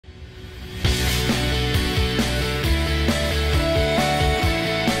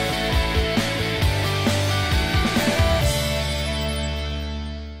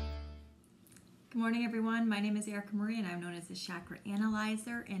morning, everyone. My name is Erica Marie, and I'm known as the Chakra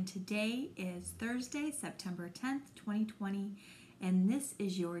Analyzer. And today is Thursday, September 10th, 2020. And this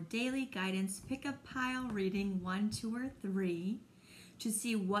is your daily guidance pickup pile reading 1, 2, or 3 to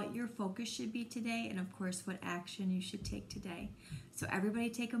see what your focus should be today, and of course, what action you should take today. So everybody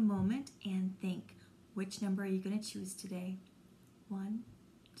take a moment and think, which number are you going to choose today? 1,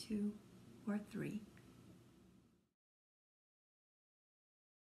 2, or 3?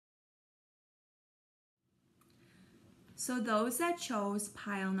 So those that chose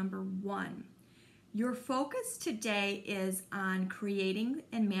pile number 1, your focus today is on creating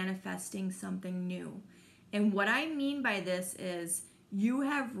and manifesting something new. And what I mean by this is you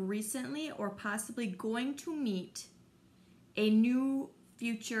have recently or possibly going to meet a new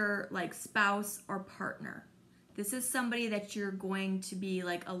future like spouse or partner. This is somebody that you're going to be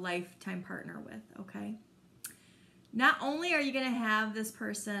like a lifetime partner with, okay? Not only are you going to have this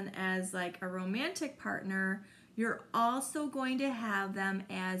person as like a romantic partner, you're also going to have them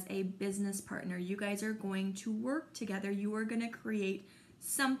as a business partner. You guys are going to work together. You are going to create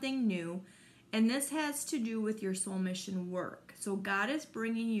something new. And this has to do with your soul mission work. So God is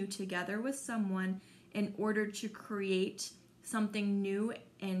bringing you together with someone in order to create something new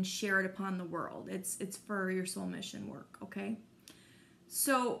and share it upon the world. It's for your soul mission work, okay?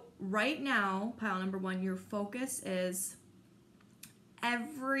 So right now, pile number 1, your focus is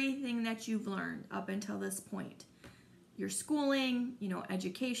everything that you've learned up until this point. Your schooling,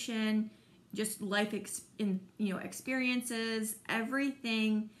 education, just life experiences,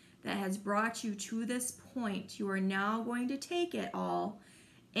 everything that has brought you to this point, you are now going to take it all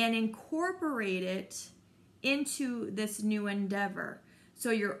and incorporate it into this new endeavor.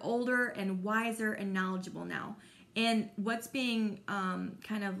 So you're older and wiser and knowledgeable now. And what's being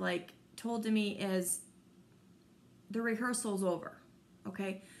kind of like told to me is the rehearsal's over,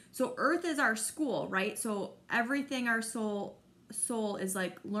 okay? So earth is our school, right? So everything our soul is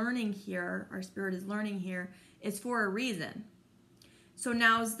like learning here, our spirit is learning here, is for a reason. So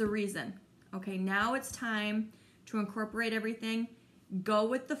now's the reason. Okay, now it's time to incorporate everything, go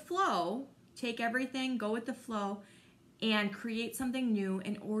with the flow, take everything, go with the flow, and create something new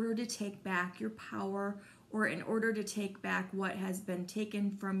in order to take back your power, or in order to take back what has been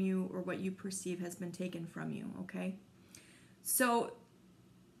taken from you or what you perceive has been taken from you, okay? So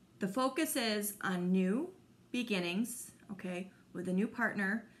the focus is on new beginnings, okay, with a new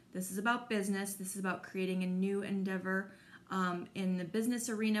partner. This is about business. This is about creating a new endeavor in the business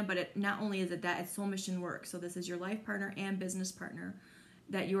arena, but not only is it that, it's soul mission work. So this is your life partner and business partner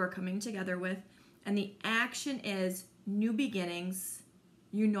that you are coming together with. And the action is new beginnings.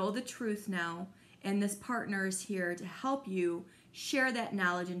 You know the truth now, and this partner is here to help you share that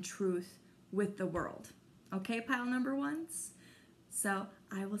knowledge and truth with the world. Okay, pile number 1s? So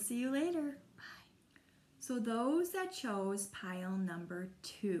I will see you later. Bye. So those that chose pile number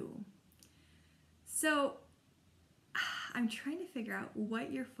 2. So I'm trying to figure out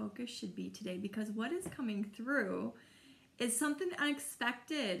what your focus should be today, because what is coming through is something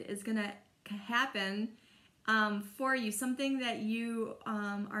unexpected is going to happen for you, something that you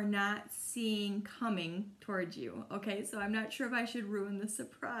are not seeing coming towards you. Okay, so I'm not sure if I should ruin the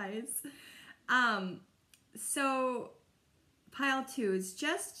surprise. So pile 2 is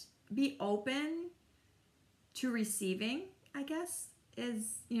just be open to receiving, I guess,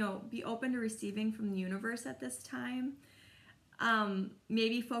 is, be open to receiving from the universe at this time.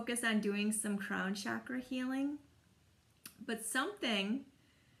 Maybe focus on doing some crown chakra healing. But something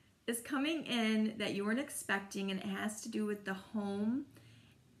is coming in that you weren't expecting, and it has to do with the home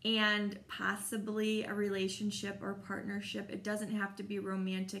and possibly a relationship or partnership. It doesn't have to be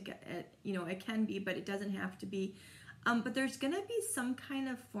romantic. It can be, but it doesn't have to be. But there's going to be some kind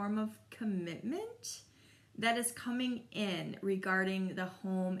of form of commitment that is coming in regarding the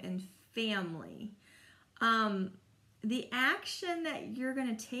home and family. The action that you're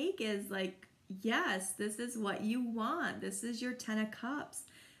going to take is like, yes, this is what you want. This is your 10 of Cups.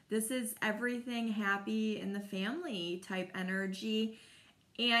 This is everything happy in the family type energy.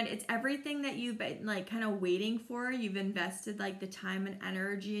 And it's everything that you've been like kind of waiting for. You've invested like the time and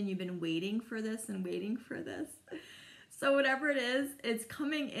energy, and you've been waiting for this and waiting for this. So whatever it is, it's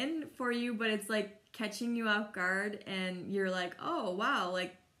coming in for you, but it's like catching you off guard, and you're like, oh wow,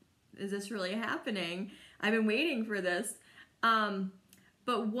 like, is this really happening? I've been waiting for this.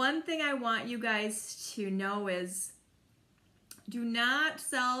 But one thing I want you guys to know is, do not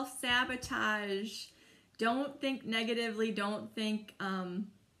self-sabotage. Don't think negatively. Don't think,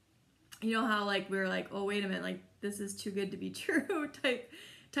 how like we're like, oh wait a minute, like this is too good to be true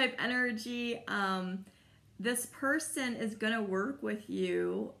type energy. this person is going to work with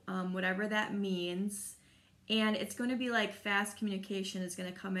you, whatever that means. And it's going to be like fast communication is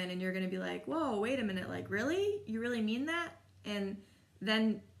going to come in, and you're going to be like, whoa, wait a minute, like, really? You really mean that? And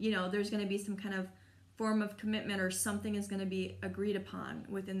then, you know, there's going to be some kind of form of commitment, or something is going to be agreed upon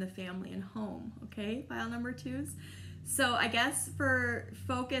within the family and home. Okay, pile number 2s. So I guess for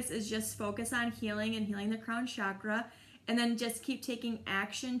focus is just focus on healing and healing the crown chakra, and then just keep taking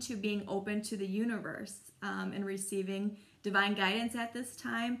action to being open to the universe and receiving divine guidance at this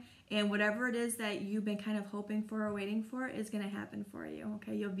time. And whatever it is that you've been kind of hoping for or waiting for is going to happen for you.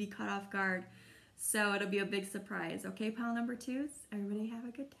 Okay, you'll be caught off guard. So it'll be a big surprise. Okay, pile number 2s. Everybody have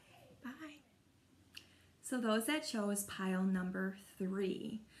a good day. Bye. So those that chose pile number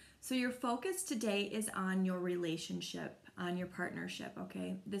 3. So your focus today is on your relationship, on your partnership,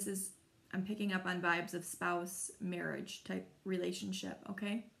 okay? This is, I'm picking up on vibes of spouse, marriage type relationship,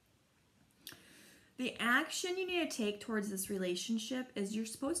 okay? The action you need to take towards this relationship is you're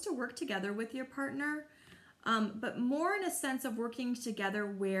supposed to work together with your partner, but more in a sense of working together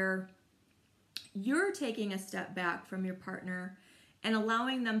where you're taking a step back from your partner and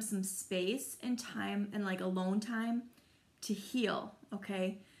allowing them some space and time and like alone time to heal,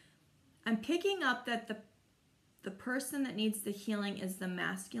 okay? I'm picking up that the person that needs the healing is the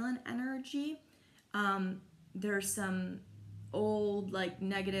masculine energy. There's some old, like,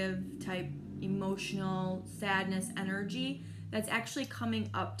 negative type emotional sadness energy that's actually coming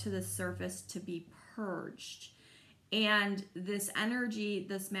up to the surface to be purged. And this energy,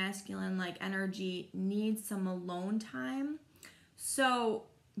 this masculine like energy, needs some alone time. So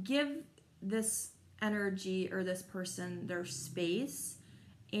give this energy or this person their space,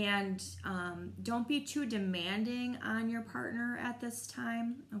 and don't be too demanding on your partner at this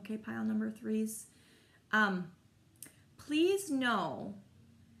time. Okay, pile number 3s. Please know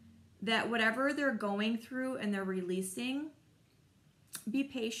that whatever they're going through and they're releasing, be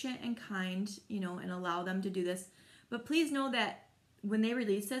patient and kind, you know, and allow them to do this. But please know that when they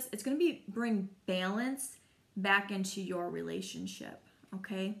release this, it's going to bring balance back into your relationship,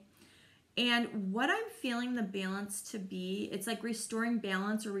 okay? And what I'm feeling the balance to be, it's like restoring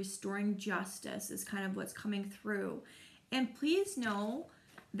balance or restoring justice is kind of what's coming through. And please know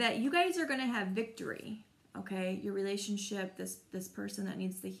that you guys are going to have victory, okay? Your relationship, this person that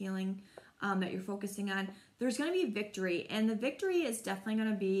needs the healing that you're focusing on, there's going to be victory. And the victory is definitely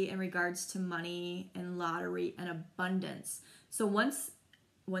going to be in regards to money and lottery and abundance. So once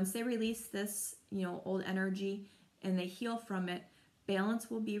they release this, you know, old energy and they heal from it, balance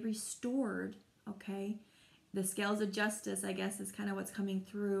will be restored, okay? The scales of justice, I guess, is kind of what's coming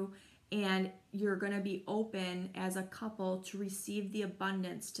through, and you're going to be open as a couple to receive the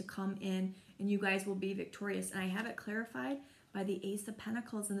abundance to come in, and you guys will be victorious. And I have it clarified by the Ace of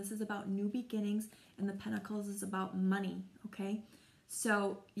Pentacles, and this is about new beginnings, and the Pentacles is about money, okay?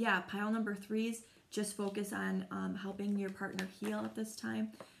 So, yeah, pile number 3s, just focus on helping your partner heal at this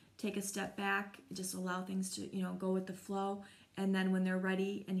time. Take a step back, just allow things to, you know, go with the flow. And then when they're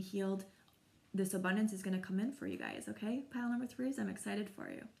ready and healed, this abundance is going to come in for you guys, okay? Pile number 3s, I'm excited for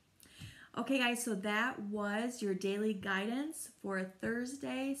you. Okay, guys, so that was your daily guidance for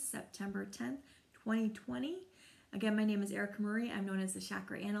Thursday, September 10th, 2020. Again, my name is Erica Marie. I'm known as the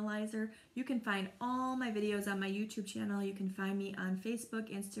Chakra Analyzer. You can find all my videos on my YouTube channel. You can find me on Facebook,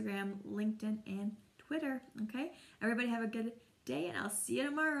 Instagram, LinkedIn, and Twitter, okay? Everybody have a good day, and I'll see you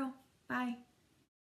tomorrow. Bye.